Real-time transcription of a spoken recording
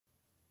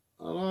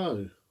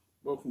Hello,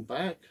 welcome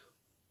back.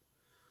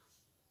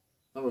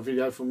 Another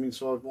video from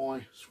inside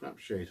my scrap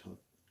shed.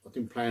 I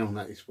didn't plan on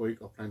that this week.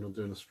 I planned on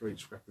doing a street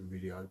scrapping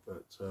video,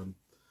 but I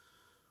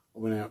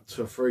went out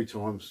 2 or 3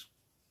 times,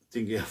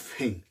 didn't get a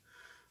thing.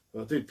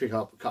 But I did pick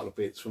up a couple of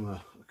bits from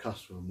a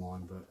customer of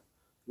mine, but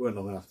it weren't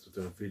long enough to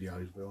do a video,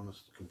 to be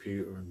honest. The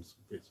computer and some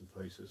bits and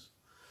pieces.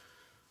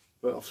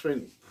 But I've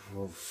spent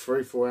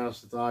 3-4 hours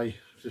today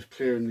just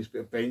clearing this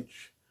bit of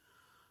bench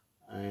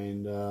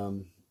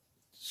and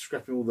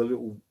scrapping all the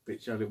little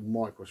bits, you know, little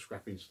micro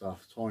scrapping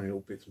stuff, tiny little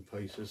bits and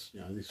pieces,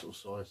 you know, this sort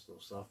of size sort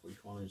of stuff, but you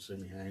can't even see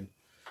my hand.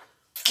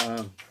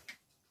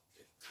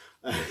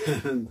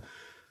 And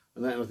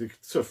that I did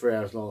 2 or 3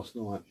 hours last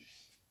night.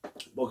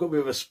 But I've got a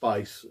bit of a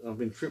space. I've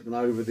been tripping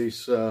over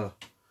this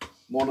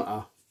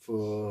monitor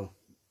for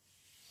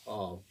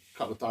a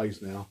couple of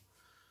days now,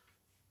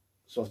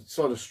 so I've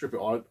decided to strip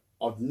it.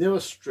 I've never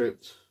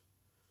stripped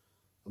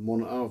a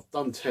monitor. I've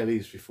done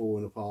tellies before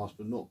in the past,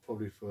 but not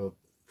probably for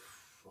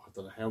I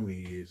don't know how many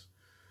years.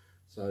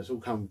 So it's all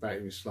coming back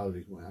to me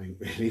slowly. Well, it ain't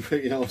really,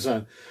 but you know what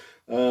I'm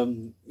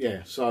saying.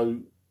 Yeah, so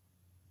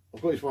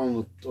I've got this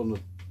one on the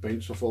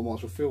bench, so I thought I might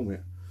as well film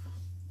it.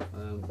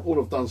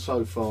 All I've done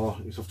so far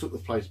is I've took the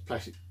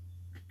plastic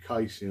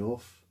casing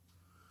off.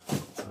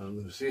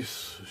 There's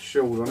this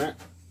shield on it.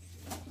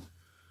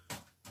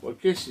 Well,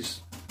 I guess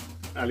it's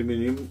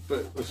aluminium,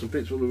 but there's some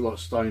bits that look like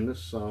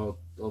stainless, so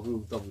I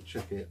will double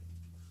check it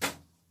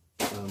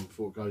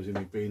before it goes in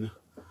my bin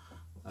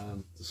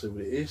to see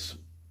what it is.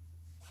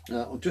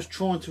 I'm just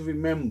trying to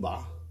remember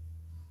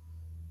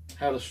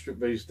how to strip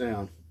these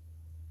down.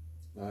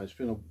 It's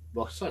been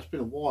like I say, it's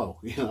been a while,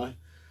 you know,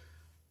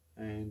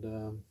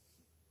 and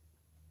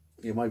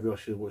yeah, maybe I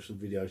should have watched some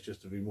videos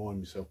just to remind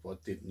myself, but I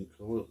didn't.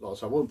 Like I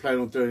said, I wasn't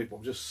planning on doing it, but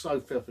I'm just so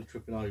fed up with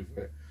tripping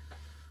over it.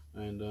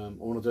 And I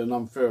want to do a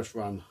non-ferrous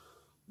run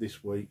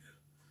this week.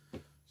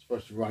 It's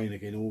supposed to rain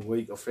again all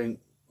week, I think.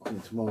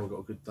 Tomorrow I've got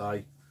a good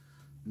day.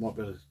 Might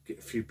be able to get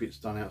a few bits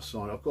done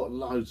outside. I've got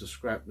loads of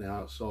scrap now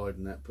outside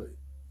and that, but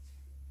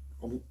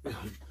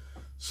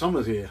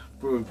summer's here.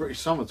 We're in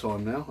British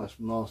summertime now. That's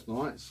from last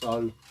night.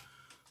 So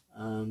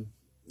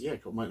yeah,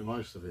 got to make the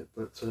most of it.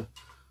 But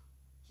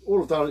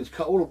all I've done is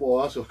cut all the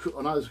wires. I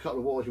know there's a couple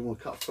of wires you want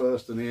to cut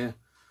first in here.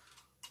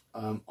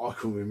 I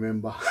couldn't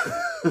remember.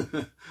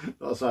 Like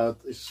I say,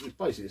 it's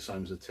basically the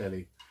same as a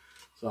telly.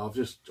 So I've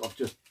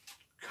just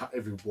cut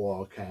every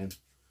wire I can,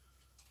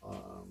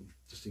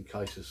 just in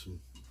case there's some.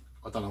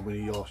 I don't know when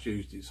he last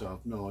used it, so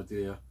I've no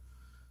idea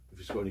if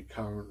it's got any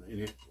current in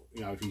it. You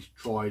know, if he's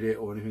tried it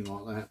or anything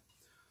like that.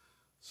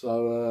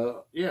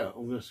 So yeah,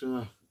 I'm just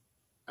gonna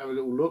have a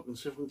little look and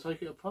see if we can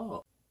take it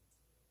apart.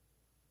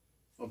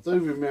 I do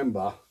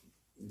remember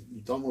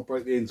you don't want to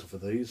break the ends off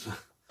of these.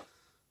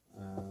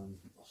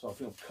 So I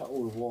think I've cut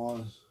all the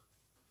wires.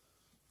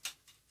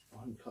 I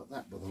haven't cut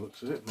that by the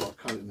looks of it, but I'll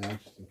cut it now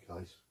just in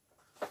case.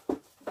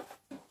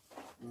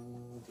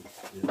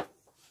 Yeah.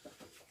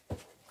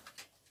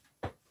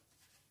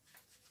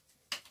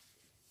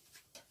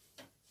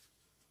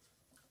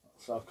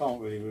 So I can't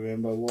really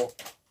remember what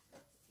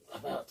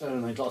about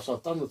doing these. Like, so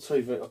I've done the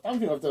TV. I don't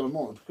think I've done a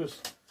monitor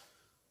because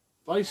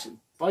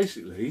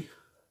basically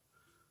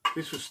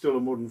this was still a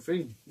modern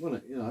thing,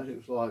 wasn't it? You know, it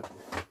was like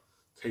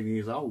 10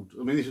 years old.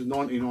 I mean, this was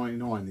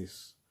 1999.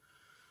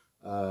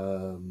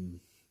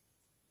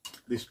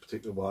 This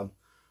particular one.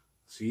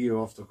 It's a year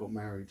after I got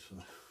married, so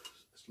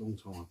it's a long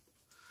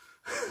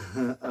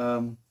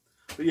time.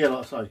 But yeah,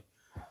 like I say,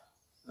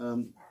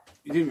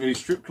 you didn't really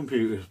strip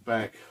computers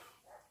back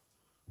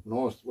when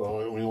I was,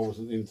 well, I mean, I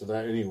wasn't into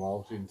that anyway. I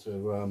was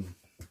into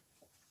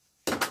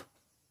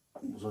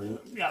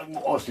yeah,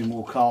 obviously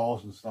more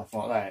cars and stuff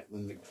like that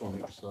than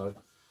electronics. So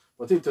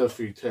I did do a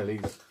few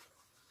tellies,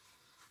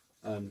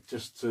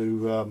 just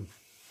to a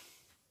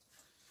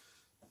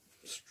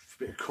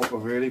bit of copper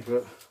really,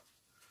 but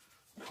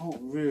I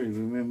can't really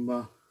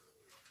remember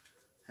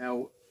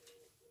how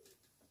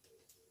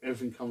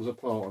everything comes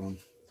apart on them.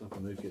 I don't know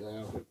if I need to get that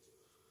out of it.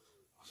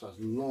 So it's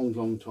a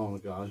long time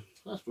ago.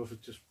 That's worth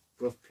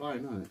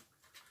playing, isn't it?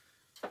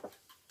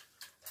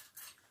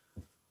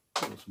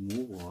 Got some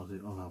more wires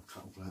in. I'll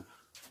cut all that.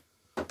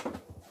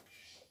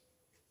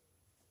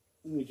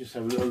 Let me just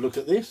have a little look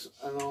at this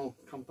and I'll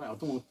come back. I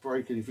don't want to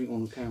break anything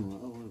on the camera.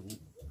 Oh,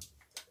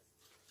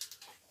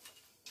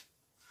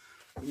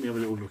 let me have a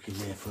little look in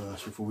there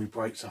first before we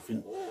break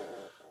something.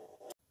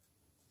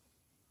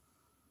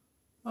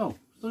 Oh,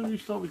 don't you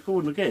start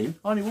recording again?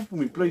 I only want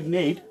me bleeding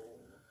head.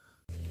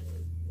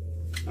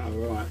 Oh,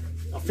 right.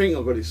 I think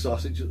I've got it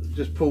sus. It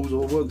just pulls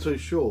or I wasn't too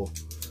sure.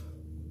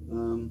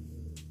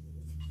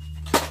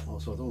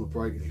 So I don't want to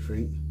break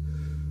anything.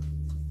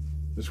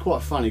 It's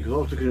quite funny because I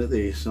was looking at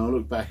this and I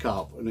looked back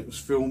up and it was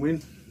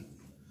filming.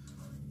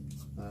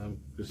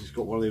 Because it's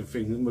got one of them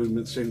things,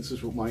 movement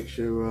sensors, what makes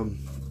you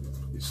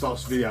it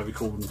starts video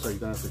recording so you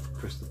don't have to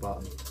press the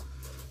button.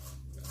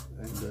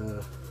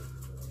 And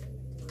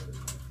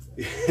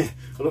yeah,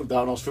 I looked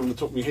down and I was filming the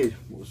top of my head. It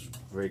was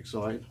very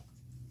exciting.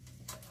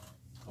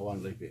 I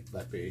won't leave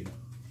that bit in.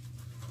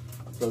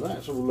 So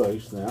that's all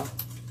loose now.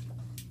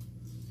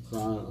 So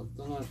I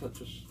don't know if I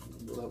just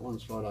that one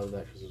slide over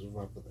there because there's a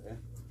rubber there.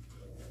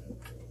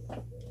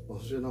 I'll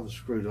do another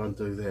screw to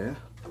undo there.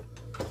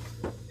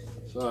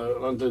 So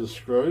I'll undo the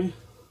screw.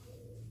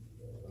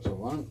 That's all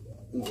right.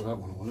 Not with that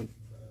one I wanted.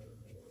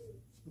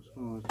 What's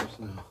going on just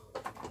now?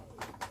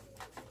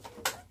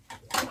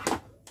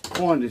 I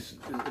find this is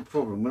the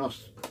problem when I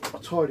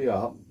tidy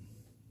up.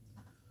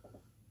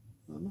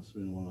 That must have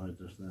been the one I had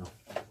just now.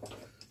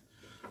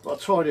 But I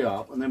tidy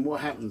up, and then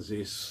what happens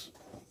is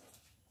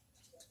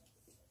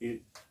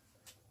it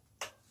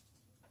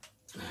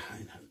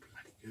ain't that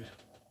bloody good.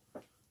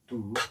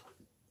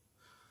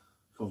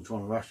 So I'm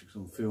trying to rush it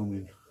because I'm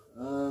filming.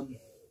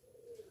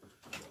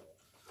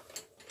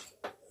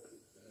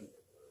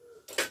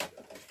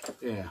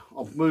 Yeah,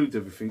 I've moved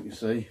everything, you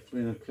see,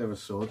 being a clever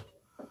sod.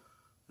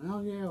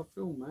 Oh yeah, I'll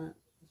film that.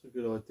 That's a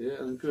good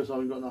idea. And because I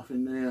haven't got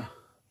nothing there,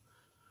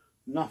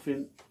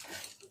 nothing.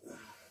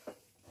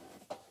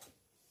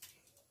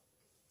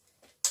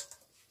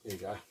 There you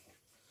go.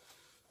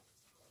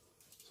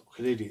 So I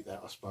could edit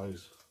that, I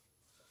suppose.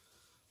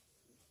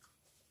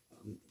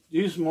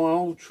 Using my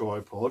old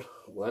tripod,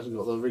 well, it hasn't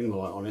got the ring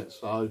light on it,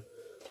 so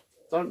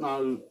don't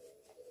know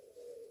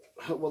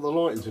what the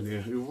lighting's in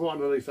here. You're right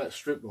underneath that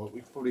strip light,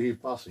 we can probably hear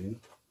buzzing.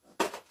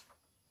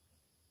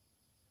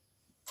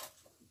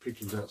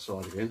 Pigeons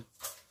outside again.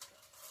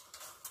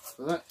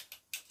 So that,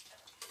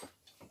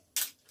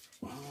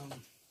 like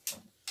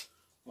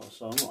I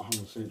say, I'm not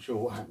 100% sure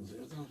what happens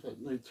here. I don't know if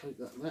that need to take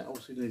that. That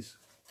obviously needs.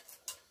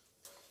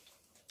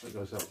 That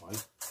goes that way.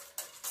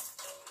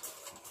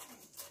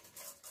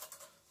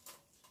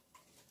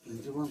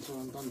 And once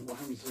I'm done, what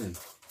happens then?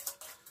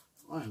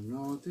 I have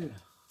no idea.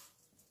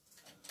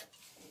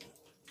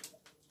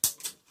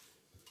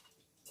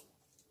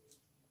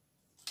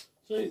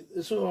 See,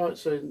 it's alright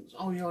saying,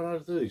 oh yeah, I know how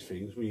to do these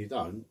things when you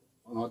don't,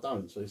 and I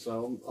don't, see,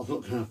 so I'm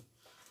not going to.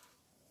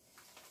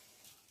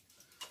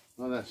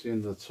 No, that's the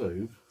end of the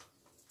tube.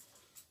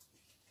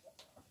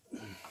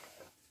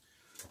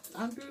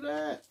 Don't do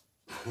that!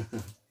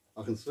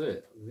 I can see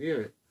it, I can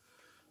hear it.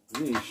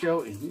 And then you're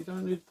shouting, you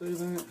don't need to do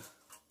that.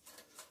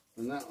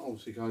 And that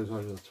obviously goes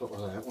over the top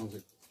of that once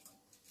it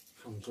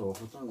comes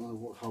off. I don't know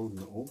what's holding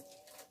it all.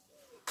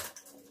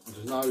 I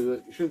just know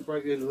that you shouldn't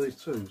break the end of these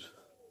tubes.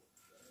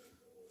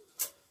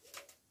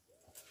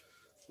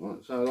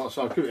 Right, so like I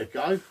say, I'll give it a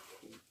go. What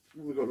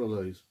have we got to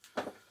lose?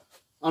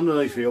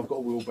 Underneath here I've got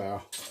a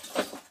wheelbarrow.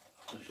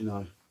 As you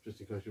know, just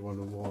in case you're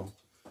wondering why I'm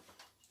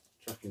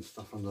chucking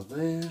stuff under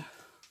there.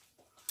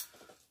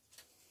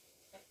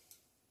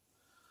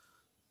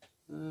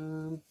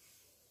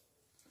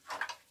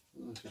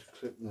 Let's just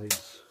clip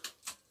these,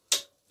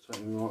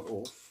 take them right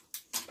off,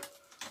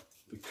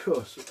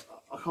 because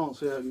I can't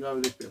see how I can go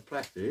with this bit of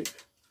plastic.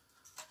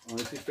 Oh,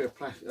 this bit of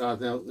plastic. Now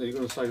you're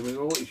going to say to me,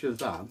 well, what you should have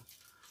done,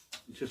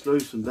 you just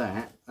loosen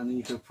that, and then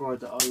you could have pried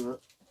that over.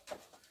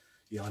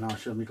 Yeah, I know I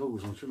should have my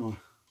goggles on, shouldn't I?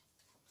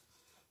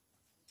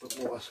 But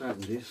what's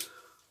happened is,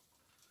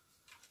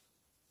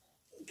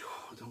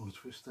 I don't want to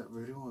twist that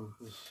really either,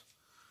 because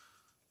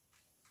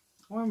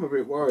I'm a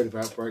bit worried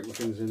about breaking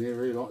things in here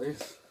really like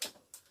this.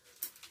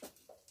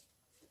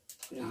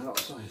 Yeah, like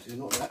I say, you're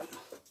not that.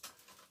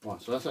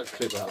 Right, so that's that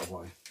clip out of the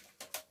way.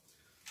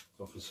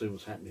 So I can see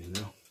what's happening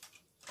now.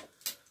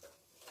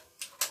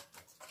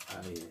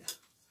 Oh yeah.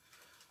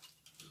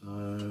 So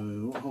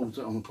what holds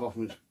it on the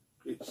coffin is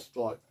it's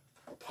like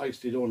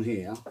pasted on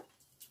here.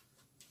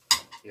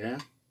 Yeah.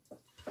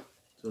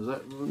 So is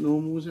that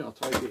normal, is it? I'll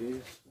take it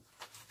is.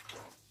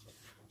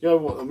 You know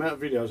what, the amount of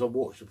videos I've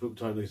watched of people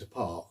taking these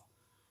apart,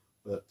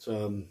 but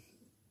you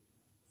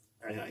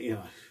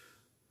know.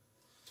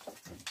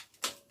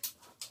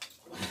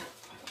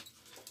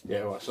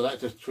 Yeah, right, so that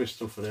just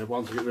twists off of there.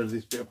 Once I get rid of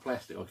this bit of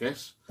plastic, I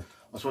guess.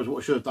 I suppose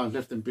what I should have done is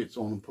left them bits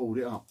on and pulled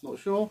it up. Not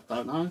sure,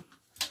 don't know.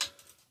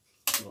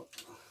 Right.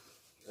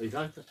 There you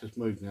go, that's just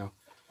moved now.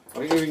 I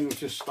think everything was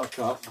just stuck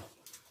up.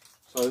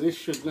 So this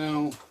should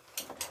now...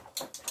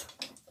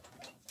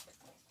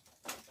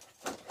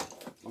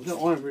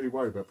 I'm really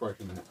worried about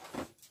breaking that.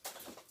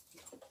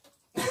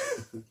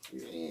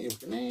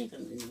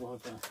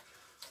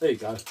 There you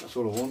go, that's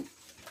all I want.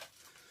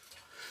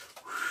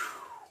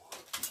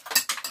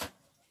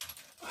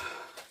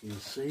 Can you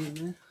see in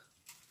there?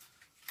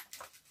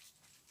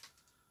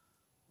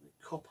 The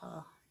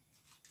copper.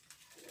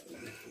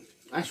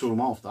 That's all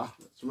I'm after.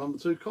 It's number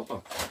 2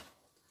 copper.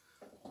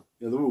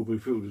 Yeah, the rule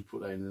book filters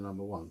put that in the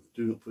number 1.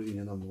 Do not put it in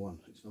your number 1.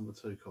 It's number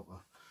 2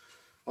 copper.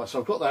 Right, so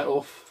I've got that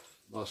off.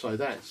 Like I say,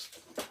 that's.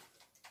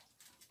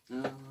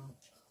 Oh,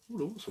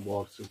 what's the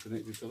wire still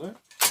connected to that?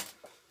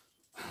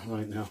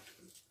 Right now.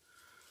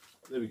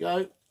 There we go.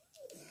 You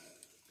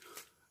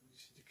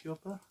see the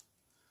copper?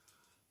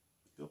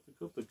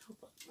 Copper.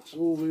 That's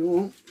all we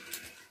want.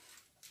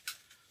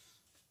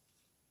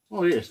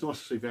 Oh yeah, it's nice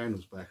to see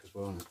Vandal's back as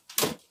well, isn't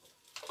it?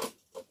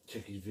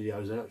 Check his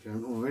videos out if you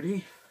haven't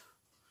already.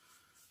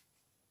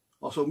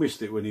 I sort of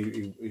missed it when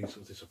he sort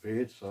of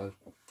disappeared, so.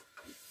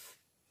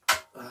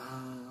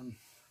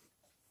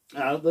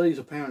 These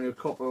apparently are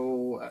copper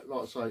or,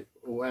 like I say,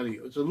 or alley.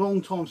 It's a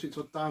long time since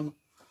I've done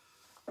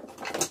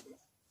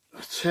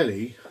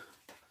telly,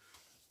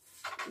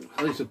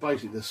 these are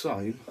basically the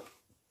same.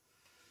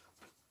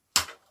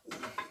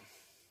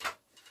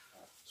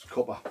 It's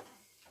copper.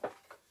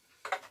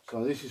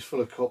 So this is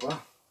full of copper.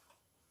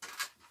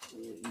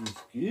 It is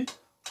good.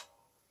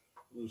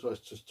 Looks like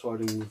it's just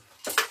tied in with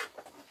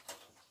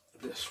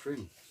a bit of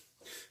string.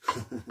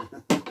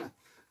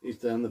 It's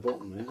down the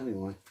bottom there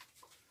anyway.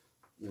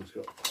 And it's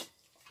got,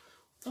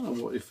 I don't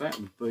know what, if that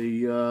would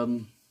be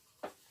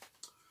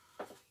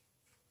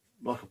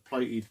like a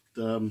plated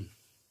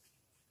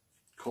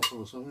copper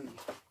or something.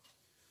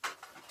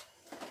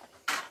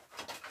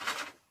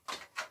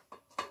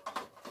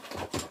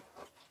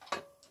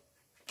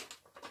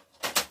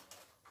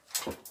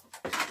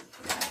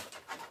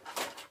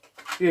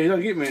 Yeah, you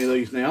don't get many of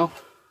these now.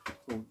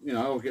 You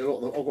know, I'll get a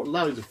lot of, I've got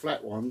loads of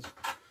flat ones,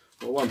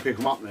 but I won't pick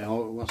them up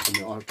now. I must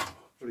admit, I've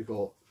probably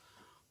got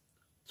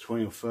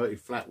 20 or 30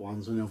 flat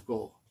ones, and I've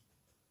got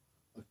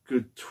a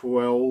good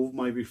 12,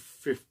 maybe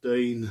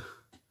 15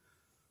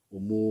 or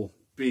more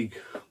big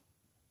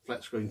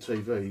flat screen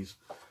TVs.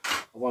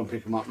 I won't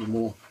pick them up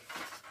anymore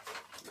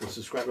because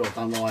the scrapyard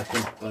don't like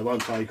them. They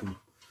won't take them,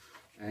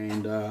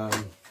 and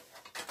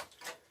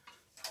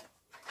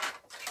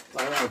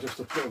they are just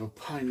a bit of a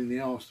pain in the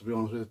arse, to be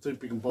honest with you. They're too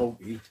big and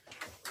bulky.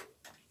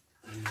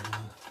 And,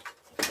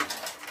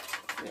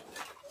 yeah.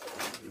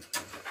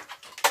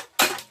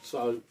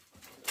 So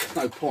there's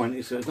no point.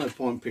 There's no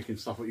point picking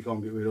stuff that you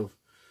can't get rid of.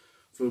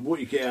 For what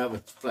you get out of a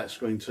flat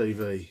screen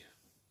TV,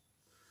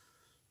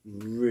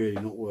 really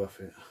not worth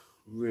it.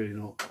 Really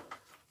not.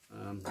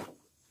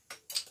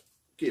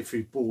 Get a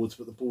few boards,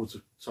 but the boards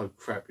are so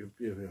crap. You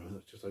know,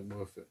 it just ain't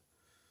worth it.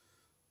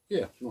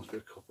 Yeah, nice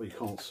bit of copper. You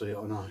can't see it,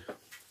 I know.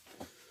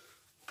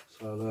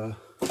 So,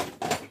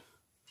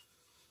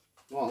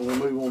 right, I'm going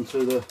to move on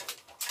to the,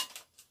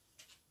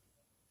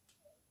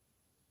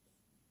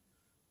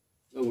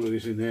 all of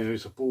this in there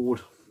is a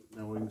board.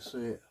 Now we can see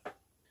it.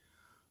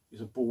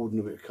 It's a board and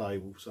a bit of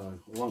cable, so I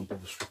won't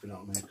bother stripping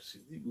up there because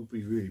it would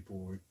be really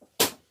boring.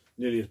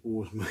 Nearly as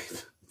bored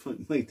as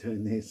me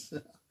doing this.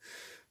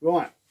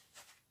 Right,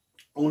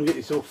 I'm going to get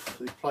this off,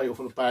 the plate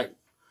off on the back,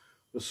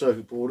 the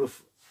circuit board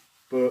off,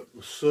 but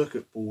the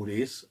circuit board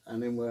is,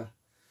 and then we'll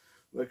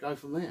go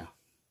from there.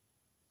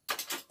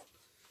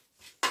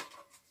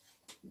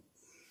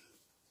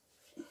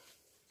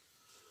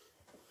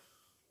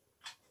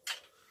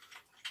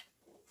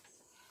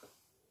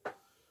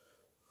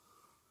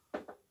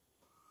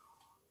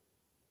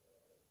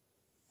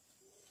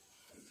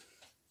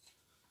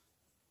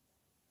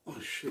 Oh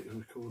shit, I'm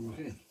recording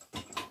again.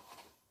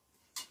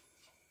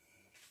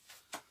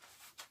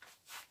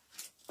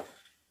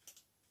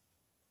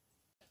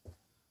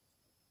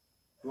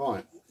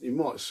 Right, you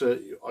might say,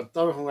 I don't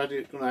know if I'm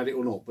going to add it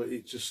or not, but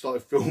it just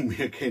started filming me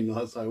again,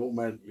 like I say,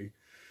 automatically.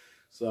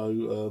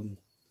 So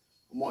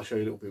I might show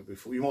you a little bit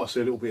before. You might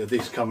see a little bit of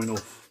this coming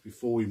off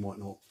before, you might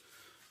not.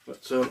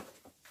 But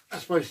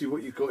that's basically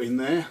what you've got in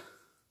there.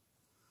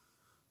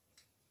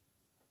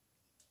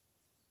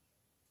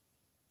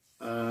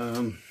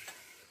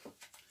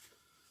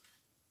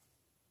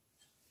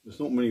 There's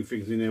not many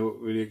things in there that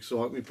really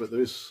excite me, but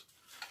there's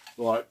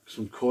like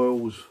some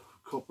coils,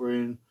 copper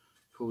in,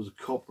 coils of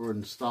copper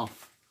and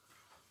stuff.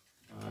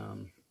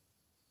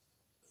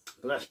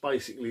 But that's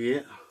basically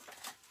it.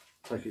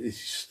 Take it, this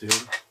is steel.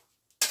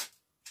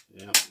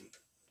 Yeah.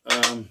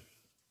 But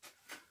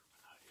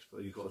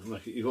you've got to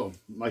make it look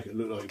like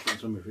you're putting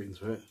something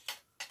into it.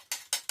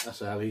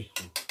 That's alley.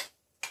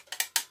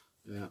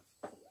 Yeah.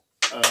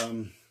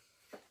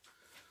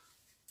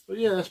 But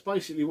yeah, that's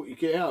basically what you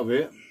get out of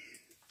it.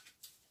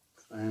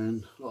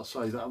 And like I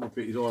say, that other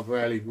bit is either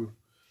alley with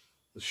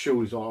the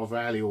shield is either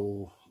alley,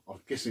 or I'm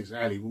guessing it's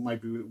alley with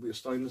maybe a little bit of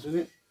stainless in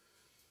it.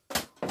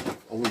 I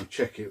will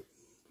check it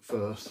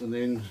first, and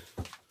then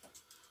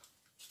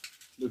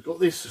we've got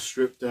this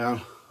stripped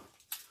down.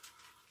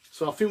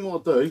 So I think what I'll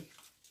do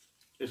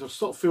is I'll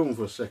stop filming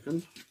for a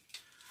second,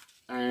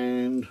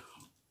 and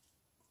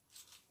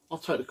I'll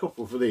take the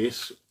copper for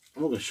this.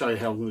 I'm not going to show you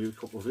how I'm going to get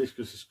the copper for this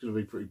because it's going to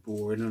be pretty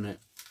boring, isn't it?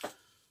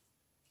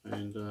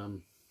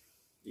 And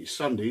it's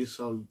Sunday,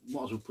 so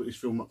might as well put this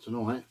film up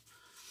tonight.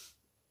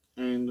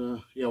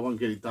 And yeah, I won't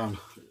get it done.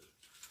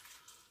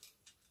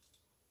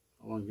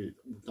 I won't get it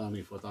done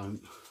if I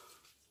don't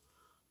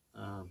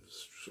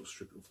sort of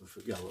strip it off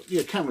the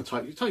yeah, camera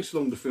take. It takes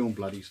long to film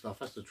bloody stuff.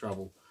 That's the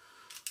trouble.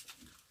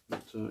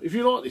 But if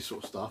you like this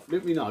sort of stuff,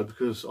 let me know,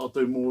 because I'll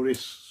do more of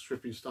this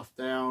stripping stuff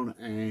down.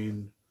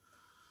 And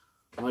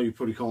I know you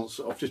probably can't.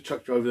 I've just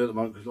chucked you over there at the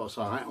moment because,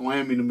 like I say, I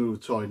am in the middle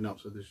of tidying up,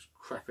 so there's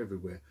crap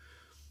everywhere.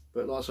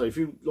 But like I say, if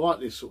you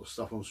like this sort of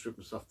stuff, I'm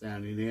stripping stuff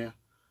down in here,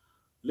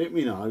 let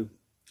me know.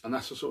 And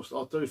that's the sort of stuff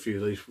I'll do for you,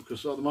 these,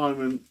 because at the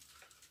moment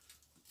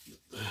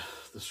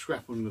the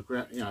scrap on the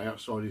ground, you know,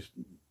 outside is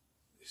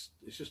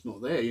it's just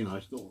not there. You know,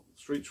 it's not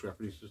street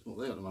scrapping. It's just not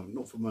there at the moment.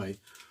 Not for me.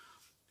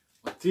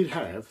 I did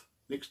have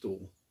next door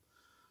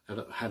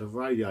had a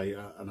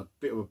radiator and a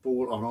bit of a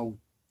board, an old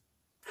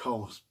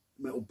cast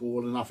metal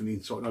board, and nothing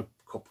inside, no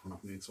copper,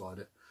 nothing inside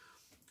it,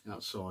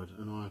 outside.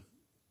 And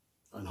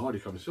Heidi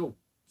came and said, oh,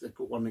 they've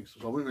got one next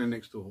door. So I went there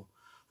next door,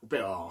 a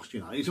bit harsh,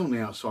 you know. He's on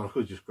the outside. I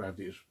could have just grabbed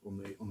it on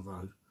the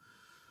road.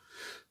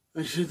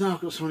 And she said, no,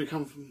 I've got somebody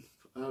come from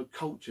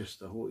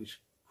Colchester, which is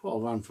quite a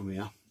run from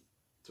here,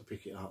 to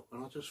pick it up.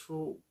 And I just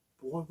thought,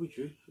 why would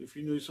you? If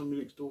you knew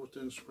somebody next door was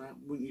doing a scrap,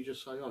 wouldn't you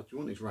just say, oh, do you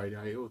want this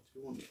radiator or do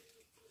you want it?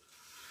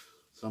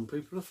 Some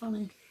people are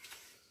funny.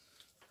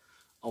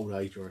 Old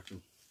age, I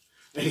reckon.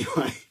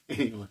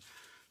 Anyway.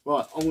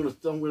 Right, I'm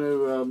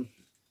gonna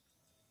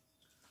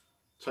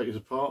take this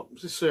apart.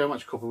 Let's just see how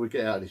much copper we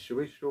get out of this, shall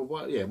we?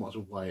 Sure, yeah, might as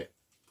well weigh it.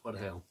 What the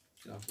hell?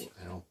 Yeah, what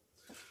the hell?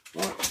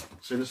 Right,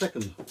 see you in a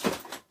second.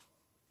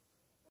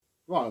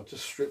 Right, I've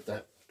just stripped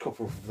that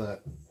copper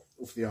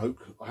off the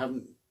oak. I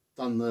haven't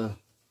done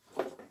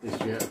this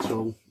yet at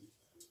all.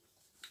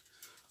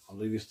 I'll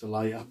leave this to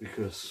later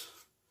because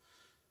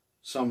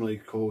some of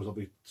these coils I'll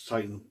be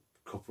taking the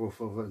copper off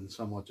of it, and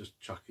some I'll just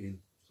chuck in.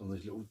 Some of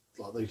these little,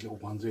 like these little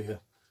ones here.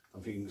 I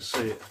think you can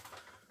see it.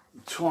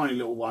 Tiny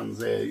little ones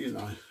there, you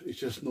know. It's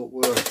just not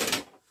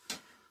worth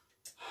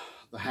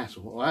the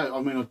hassle.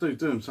 I mean, I do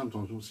them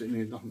sometimes when I'm sitting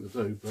here, nothing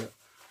to do, but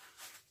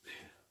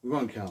we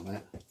won't count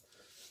that.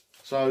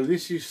 So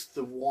this is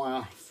the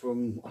wire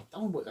from, I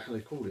don't know what the hell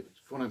they call it. It's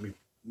gone out of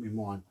my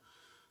mind.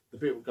 The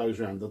bit that goes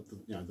around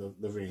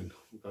the ring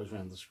that goes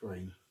around the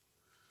screen.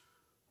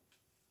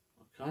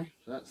 Okay,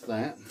 so that's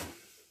that.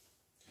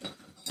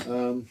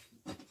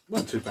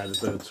 Not too bad to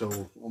do at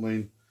all. I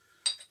mean,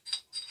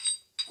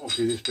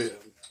 obviously this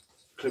bit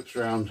clips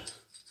around.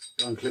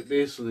 You unclip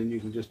this, and then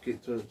you can just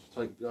get to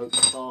take the oak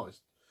apart.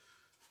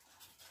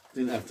 I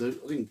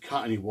didn't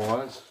cut any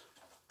wires.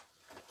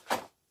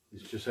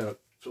 It's just how it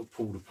sort of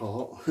pulled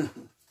apart.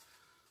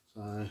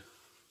 So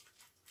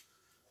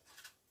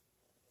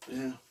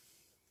yeah,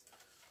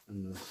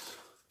 and there's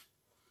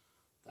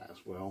that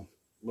as well.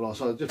 Well,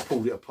 so I just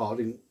pulled it apart. I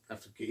didn't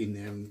have to get in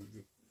there, and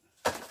it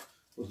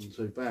wasn't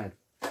too bad.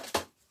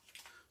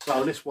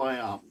 So let's weigh it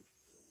up.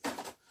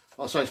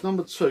 Like I say, it's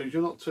number 2.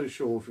 You're not too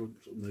sure if you're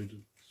new to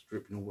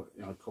stripping or what,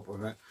 you know, copper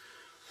and that.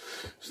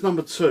 It's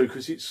number 2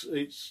 because it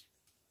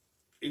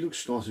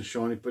looks nice and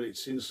shiny, but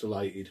it's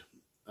insulated.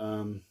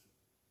 If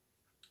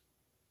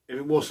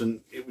it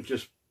wasn't, it would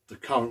just, the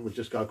current would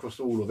just go across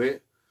all of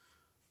it,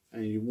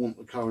 and you want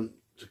the current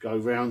to go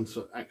round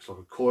so it acts like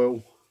a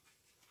coil.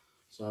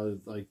 So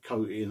they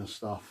coat it in and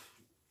stuff.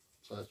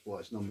 So that's why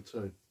it's number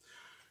 2.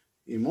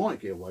 You might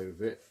get away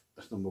with it.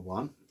 That's number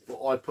 1.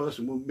 But I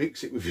personally will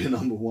mix it with your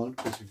number 1,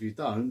 because if you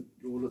don't,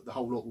 the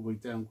whole lot will be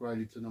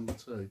downgraded to number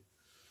 2.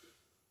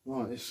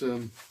 Right, let's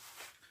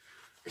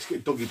get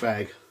a doggy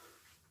bag.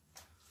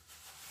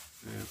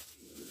 Yeah,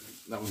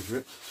 that one's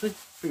ripped. See,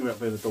 think about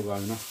being a dog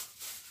owner.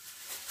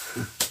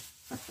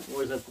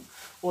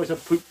 always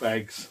have poop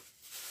bags.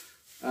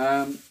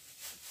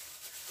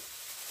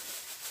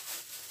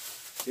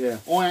 Yeah,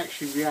 I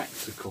actually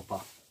react to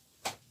copper,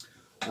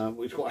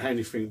 which is quite a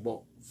handy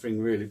thing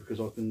really, because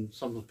I can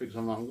sometimes pick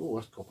something up and go, oh,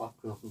 that's copper,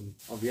 because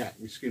I react,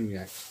 my skin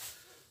reacts.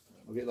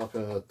 I get like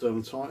a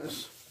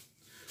dermatitis.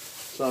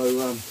 So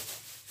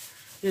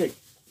yeah,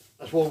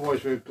 that's why I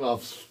always wear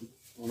gloves.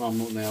 Well, I'm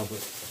not now,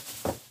 but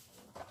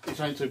it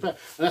ain't too bad.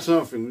 And that's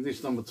another thing with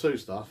this number 2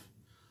 stuff.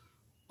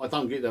 I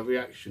don't get that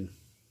reaction,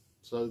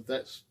 so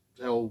that's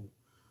how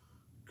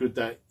good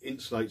that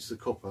insulates the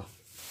copper.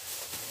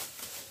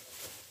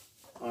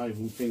 I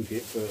even think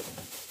it, but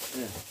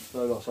yeah.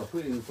 So like I said, I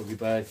put it in the doggy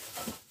bag.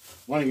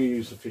 I'm only going to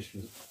use the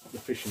fishing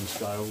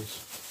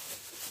scales.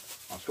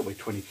 Oh, it's got to be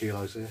 20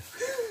 kilos there.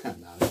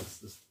 No,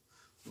 it's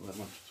not that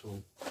much at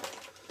all.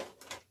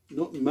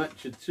 Not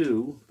much at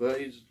all,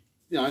 but it's,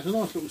 you know, it's a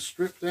nice little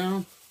strip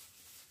down.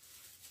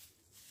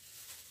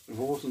 If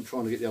I wasn't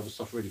trying to get the other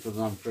stuff ready for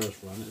the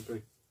first run, it'd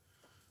be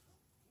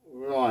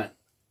right.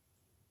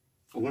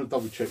 I'm going to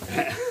double check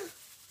that.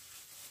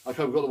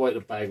 Okay, we've got the weight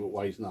of the bag, but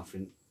weighs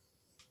nothing.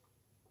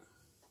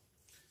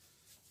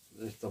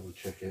 Let's double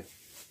check it,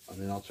 and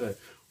then I'll tell you.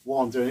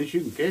 What I'm doing is,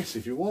 you can guess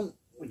if you want.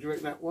 What do you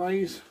reckon that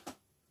weighs?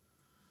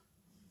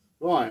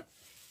 Right.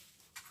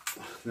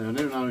 Now I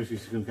never know if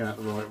this is going to come out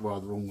the right way or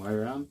the wrong way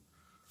around.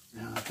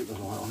 Now I'll put the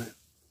light on it.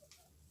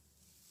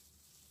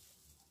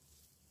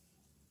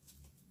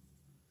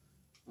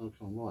 I'll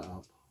come right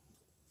up.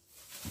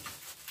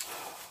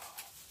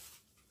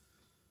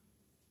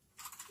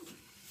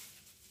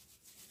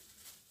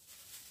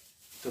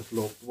 Just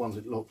lock. Once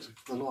it locks,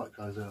 the light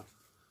goes out.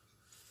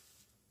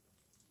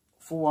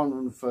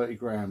 430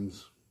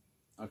 grams.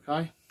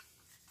 Okay.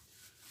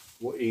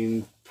 What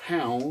in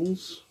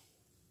pounds?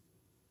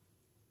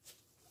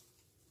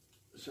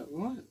 Is that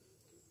right?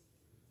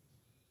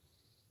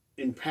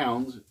 In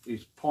pounds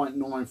is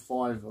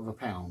 0.95 of a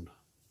pound.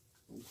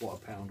 Quite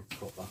a pound of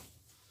copper.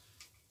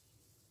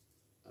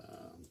 I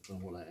don't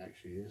know what that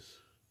actually is.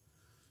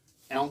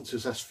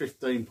 Ounces, that's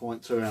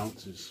 15.2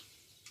 ounces.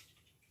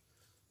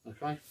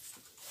 Okay.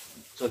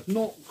 So it's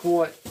not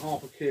quite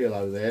half a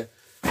kilo there,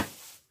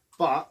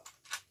 but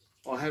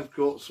I have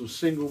got some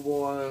single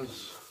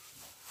wires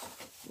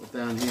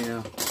down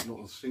here,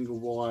 lot of single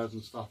wires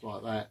and stuff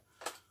like that.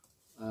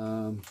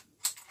 Oh,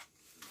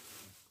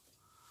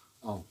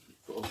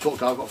 I've got to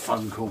go, I've got a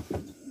phone call.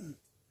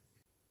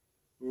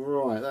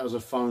 Right, that was a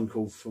phone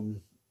call from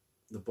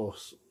the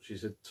boss. She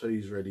said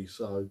tea's ready,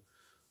 so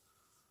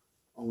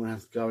I'm going to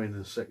have to go in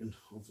a second.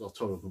 I'll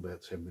tell her in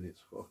about 10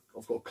 minutes.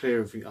 I've got to clear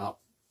everything up.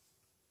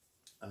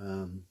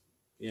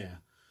 Yeah,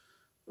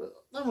 but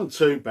that wasn't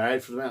too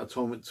bad for the amount of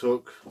time it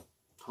took.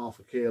 Half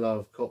a kilo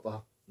of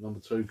copper, number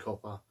 2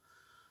 copper,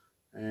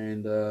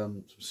 and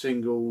some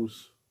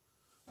singles.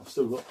 I've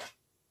still got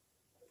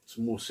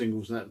some more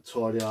singles and that to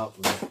tidy up.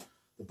 And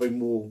there'll be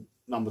more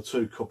number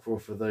 2 copper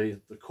off of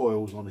the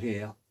coils on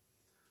here,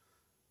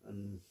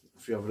 and a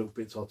few other little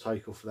bits I'll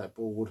take off of that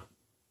board.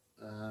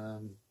 Yeah,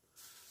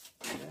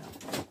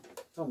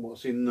 done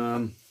what's in.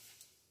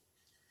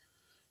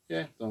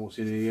 Yeah, done what's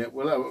in here yet.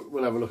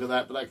 We'll have a look at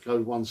that, but that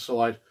goes one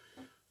side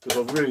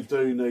because I really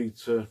do need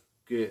to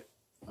get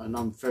a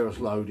non-ferrous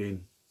load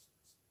in.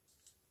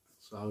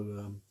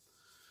 So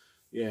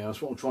yeah,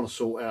 that's what I'm trying to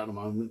sort out at the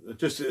moment.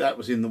 Just that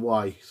was in the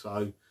way,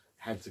 so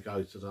had to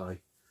go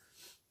today.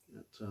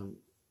 But,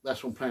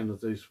 that's what I'm planning to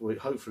do this week.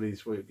 Hopefully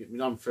this week get my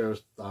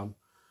non-ferrous done,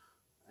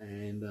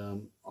 and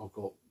I've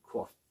got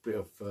quite a bit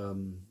of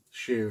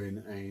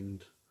shearing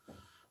and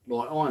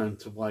light iron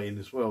to weigh in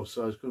as well.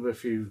 So there's going to be a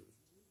few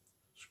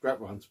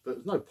scrap runs, but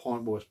there's no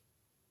point worth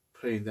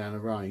peeing down the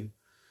rain.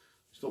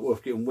 It's not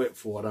worth getting wet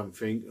for, I don't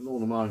think, and all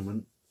the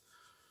moment.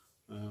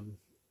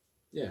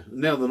 Yeah,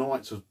 now the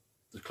nights are,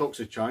 the clocks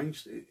have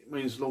changed. It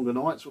means longer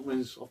nights, which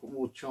means I've got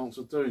more chance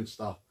of doing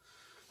stuff.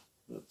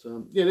 But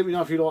yeah, let me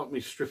know if you like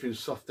me stripping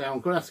stuff down. I'm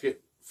going to have to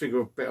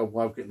figure a better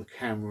way of getting the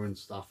camera and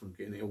stuff and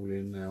getting it all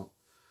in and out.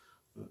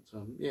 But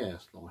yeah,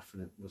 it's life,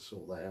 and we'll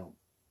sort that out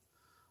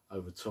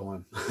over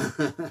time.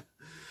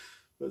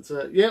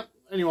 But yeah,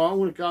 anyway, I'm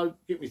going to go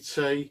get my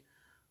tea.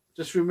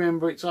 Just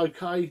remember, it's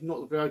okay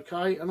not to be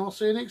okay, and I'll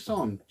see you next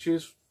time.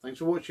 Cheers. Thanks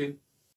for watching.